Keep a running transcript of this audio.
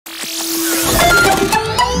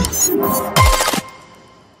Hey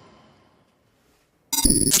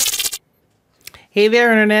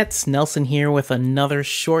there, internets. Nelson here with another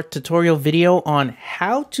short tutorial video on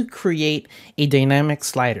how to create a dynamic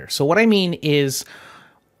slider. So what I mean is,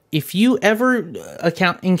 if you ever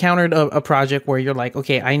encountered a project where you're like,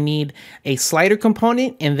 okay, I need a slider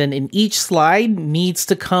component, and then in each slide needs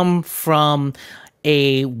to come from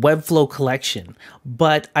a Webflow collection,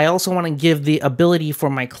 but I also want to give the ability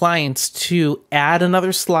for my clients to add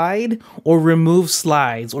another slide or remove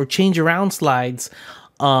slides or change around slides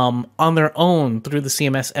on their own through the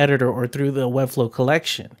CMS editor or through the Webflow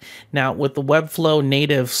collection. Now, with the Webflow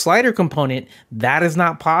native slider component, that is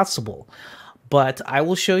not possible, but I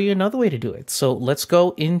will show you another way to do it. So let's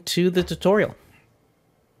go into the tutorial.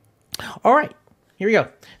 All right, here we go.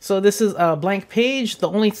 So this is a blank page. The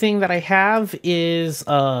only thing that I have is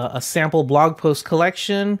a sample blog post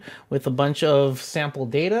collection with a bunch of sample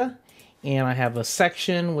data, and I have a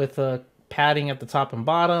section with a padding at the top and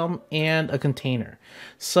bottom, and a container.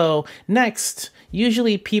 So next,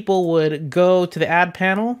 usually people would go to the add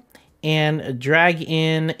panel and drag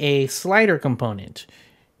in a slider component.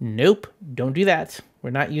 Nope, don't do that. We're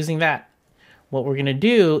not using that. What we're gonna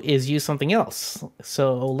do is use something else.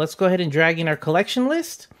 So let's go ahead and drag in our collection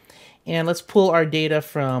list, and let's pull our data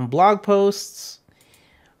from blog posts.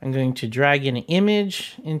 I'm going to drag in an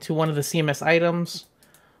image into one of the CMS items,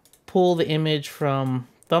 pull the image from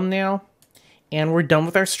thumbnail, and we're done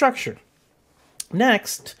with our structure.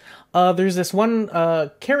 Next, there's this one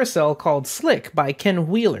carousel called Slick by Ken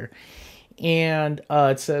Wheeler. And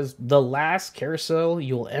it says, the last carousel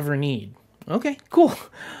you'll ever need. Okay, cool.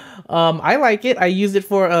 I like it. I used it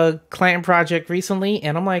for a client project recently,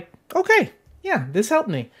 and I'm like, okay, yeah, this helped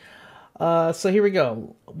me. So here we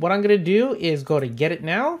go. What I'm going to do is go to Get It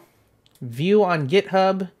Now, View on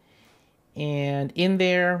GitHub, and in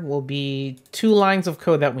there will be 2 lines of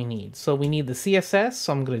code that we need. So we need the CSS,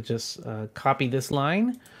 so I'm going to just copy this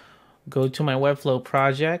line, go to my Webflow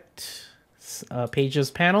project,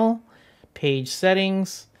 Pages panel, page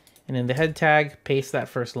settings, and in the head tag, paste that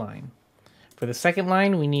first line. For the second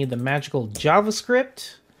line, we need the magical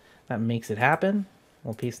JavaScript that makes it happen.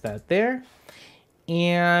 We'll paste that there.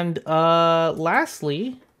 And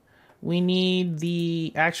lastly, we need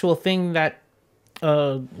the actual thing that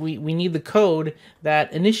we need the code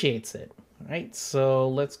that initiates it. All right, so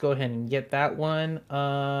let's go ahead and get that one.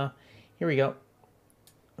 Here we go.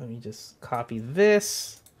 Let me just copy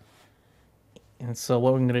this. And so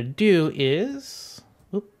what we're going to do is,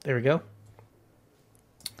 there we go.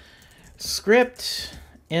 Script,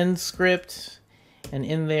 end script, and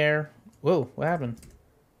in there, whoa, what happened?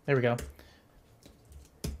 There we go.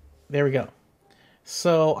 There we go.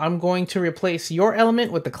 So I'm going to replace your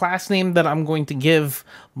element with the class name that I'm going to give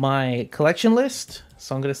my collection list.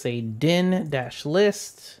 So I'm going to say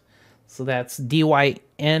din-list. So that's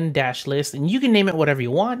dyn-list. And you can name it whatever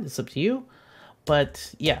you want. It's up to you.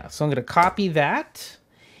 But yeah, so I'm going to copy that.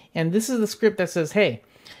 And this is the script that says, hey,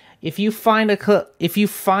 if you find a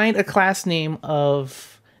class name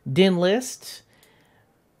of din-list,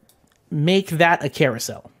 make that a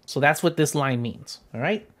carousel. So that's what this line means. All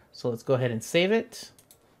right. So let's go ahead and save it.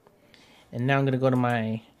 And now I'm going to go to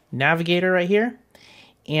my navigator right here.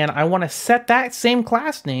 And I want to set that same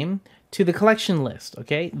class name to the collection list,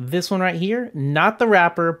 okay? This one right here, not the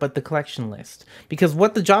wrapper, but the collection list. Because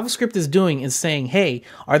what the JavaScript is doing is saying, hey,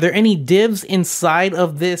 are there any divs inside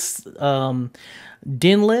of this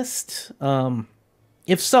din list?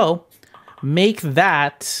 If so, make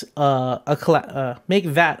that a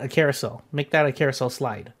carousel. Make that a carousel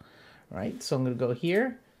slide. All right, so I'm going to go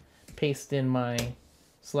here, paste in my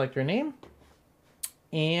selector name,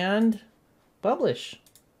 and publish.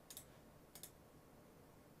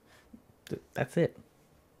 That's it.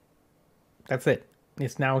 That's it.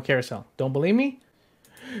 It's now a carousel. Don't believe me?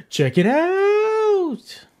 Check it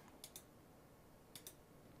out.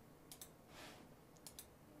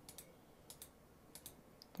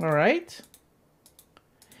 All right.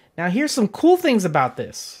 Now here's some cool things about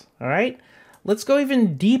this. All right. Let's go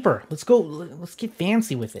even deeper. Let's get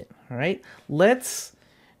fancy with it. All right. Let's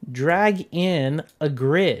drag in a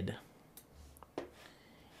grid.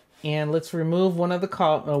 And let's remove one of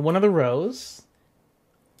the rows.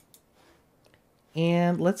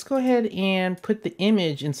 And let's go ahead and put the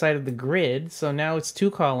image inside of the grid. So now it's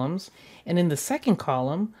 2 columns. And in the second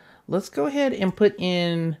column, let's go ahead and put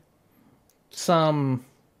in some,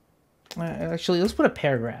 actually, let's put a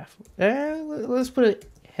paragraph. Let's put a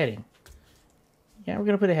heading. Yeah, we're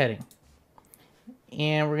going to put a heading.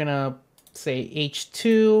 And we're going to say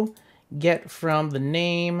H2, get from the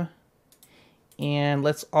name. And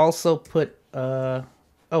let's also put a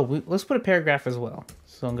Oh, let's put a paragraph as well.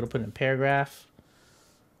 So I'm going to put in a paragraph.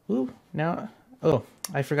 Ooh, now, oh,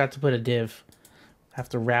 I forgot to put a div. I have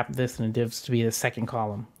to wrap this in a div to be the second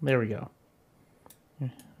column. There we go.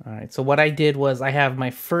 All right, so what I did was I have my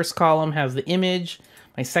first column has the image.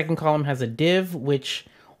 My second column has a div, which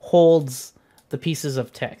holds the pieces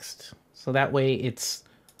of text. So that way it's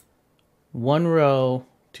one row,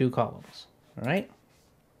 two columns. All right.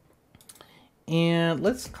 And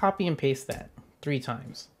let's copy and paste that 3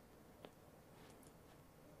 times.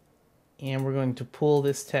 And we're going to pull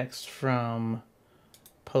this text from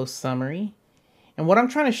post summary. And what I'm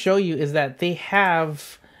trying to show you is that they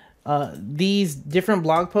have these different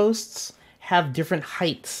blog posts have different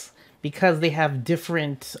heights because they have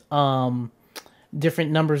different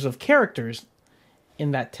different numbers of characters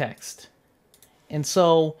in that text. And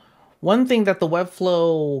so one thing that the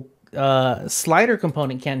Webflow slider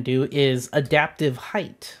component can do is adaptive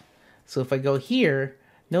height. So if I go here,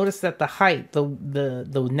 notice that the height,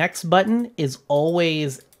 the next button is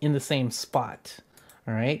always in the same spot.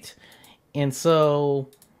 All right. And so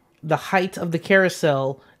the height of the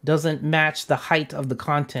carousel doesn't match the height of the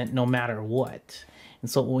content no matter what. And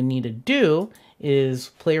so what we need to do is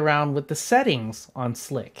play around with the settings on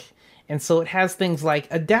Slick. And so it has things like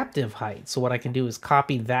adaptive height. So what I can do is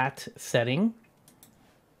copy that setting,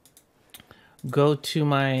 go to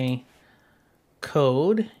my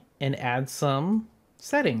code and add some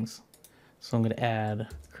settings. So I'm going to add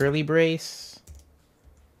curly brace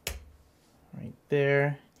right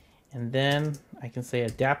there. And then I can say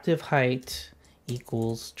adaptive height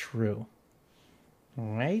equals true.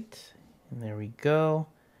 All right. And there we go.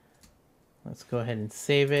 Let's go ahead and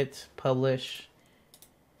save it, publish.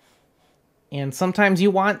 And sometimes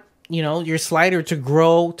you want, you know, your slider to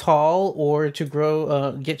grow tall or to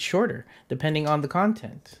grow, get shorter, depending on the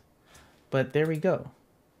content. But there we go.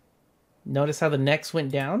 Notice how the next went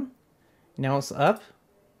down. Now it's up.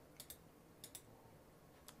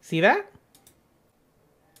 See that?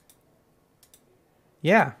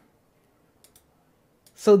 Yeah.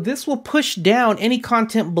 So this will push down any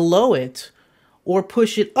content below it or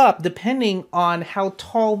push it up depending on how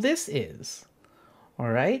tall this is. All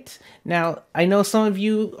right. Now, I know some of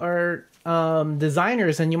you are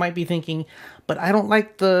designers and you might be thinking, but I don't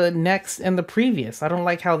like the next and the previous. I don't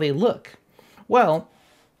like how they look. Well,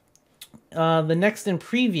 the next and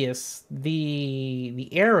previous, the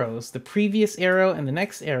arrows, the previous arrow and the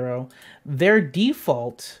next arrow, their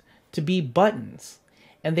default to be buttons.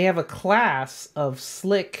 And they have a class of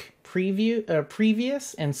Slick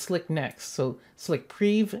previous and Slick next. So Slick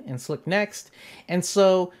prev and Slick next. And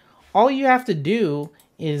so all you have to do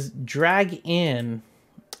is drag in,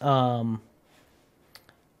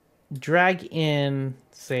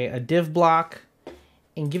 say, a div block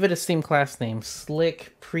and give it a same class name,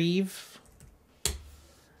 Slick prev,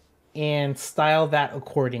 and style that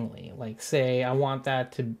accordingly. Like, say, I want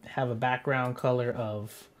that to have a background color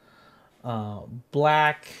of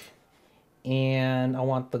black, and I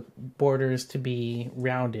want the borders to be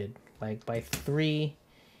rounded, like by 3,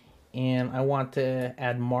 and I want to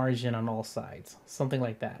add margin on all sides, something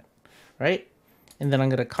like that, right? And then I'm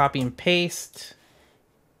going to copy and paste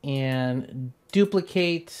and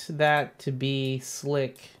duplicate that to be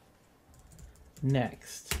Slick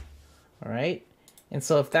next. All right. And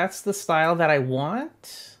so if that's the style that I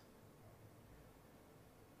want,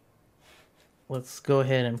 let's go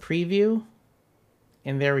ahead and preview.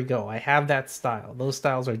 And there we go. I have that style. Those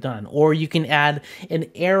styles are done. Or you can add an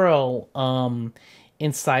arrow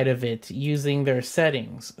inside of it using their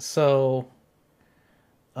settings. So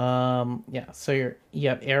yeah, so you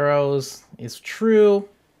have arrows is true.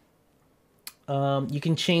 You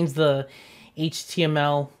can change the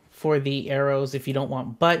HTML for the arrows. If you don't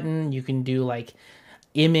want button, you can do like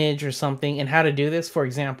image or something. And how to do this, for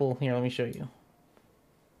example, here, let me show you.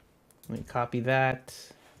 Let me copy that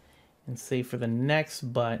and say for the next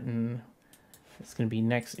button, it's going to be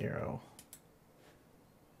next arrow.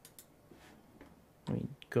 Let me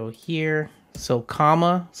go here. So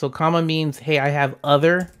comma means, hey, I have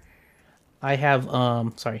other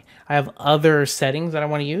settings that I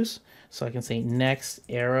want to use. So I can say next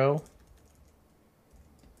arrow.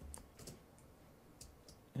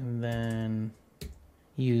 And then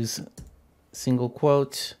use single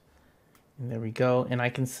quote. And there we go. And I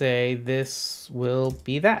can say this will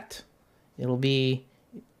be that. It'll be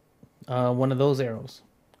one of those arrows,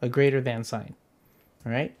 a greater than sign.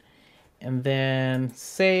 All right. And then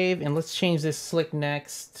save. And let's change this Slick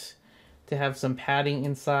next to have some padding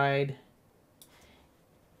inside.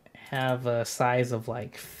 Have a size of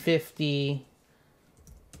like 50.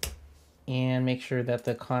 And make sure that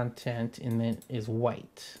the content in it is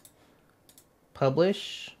white.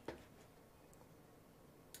 publish,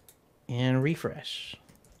 and refresh.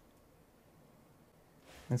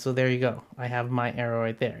 And so there you go. I have my arrow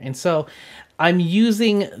right there. And so I'm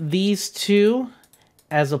using these two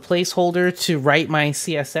as a placeholder to write my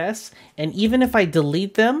CSS. And even if I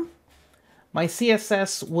delete them, my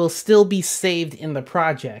CSS will still be saved in the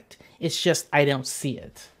project. It's just I don't see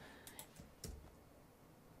it.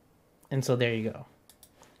 And so there you go.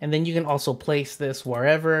 And then you can also place this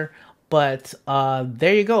wherever. But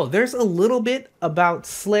there you go. There's a little bit about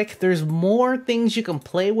Slick. There's more things you can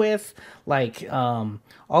play with, like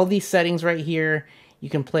all these settings right here. You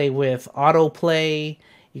can play with autoplay.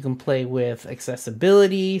 You can play with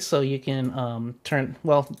accessibility. So you can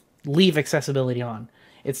leave accessibility on.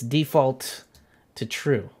 It's default to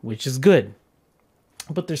true, which is good.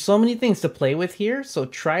 But there's so many things to play with here. So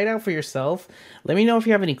try it out for yourself. Let me know if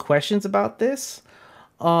you have any questions about this.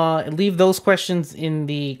 Leave those questions in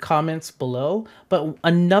the comments below. But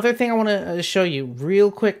another thing I want to show you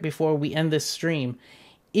real quick before we end this stream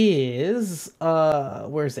is,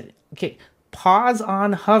 where is it? Okay, pause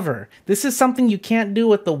on hover. This is something you can't do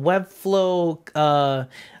with the Webflow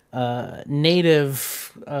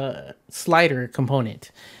native slider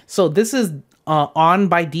component. So this is on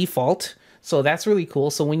by default. So that's really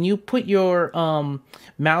cool. So when you put your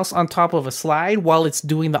mouse on top of a slide while it's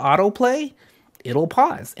doing the autoplay, it'll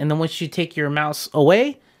pause. And then once you take your mouse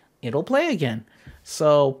away, it'll play again.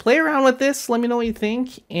 So play around with this. Let me know what you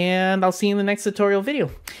think. And I'll see you in the next tutorial video.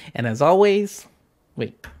 And as always,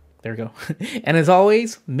 wait, there we go. And as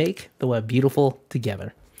always, make the web beautiful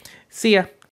together. See ya.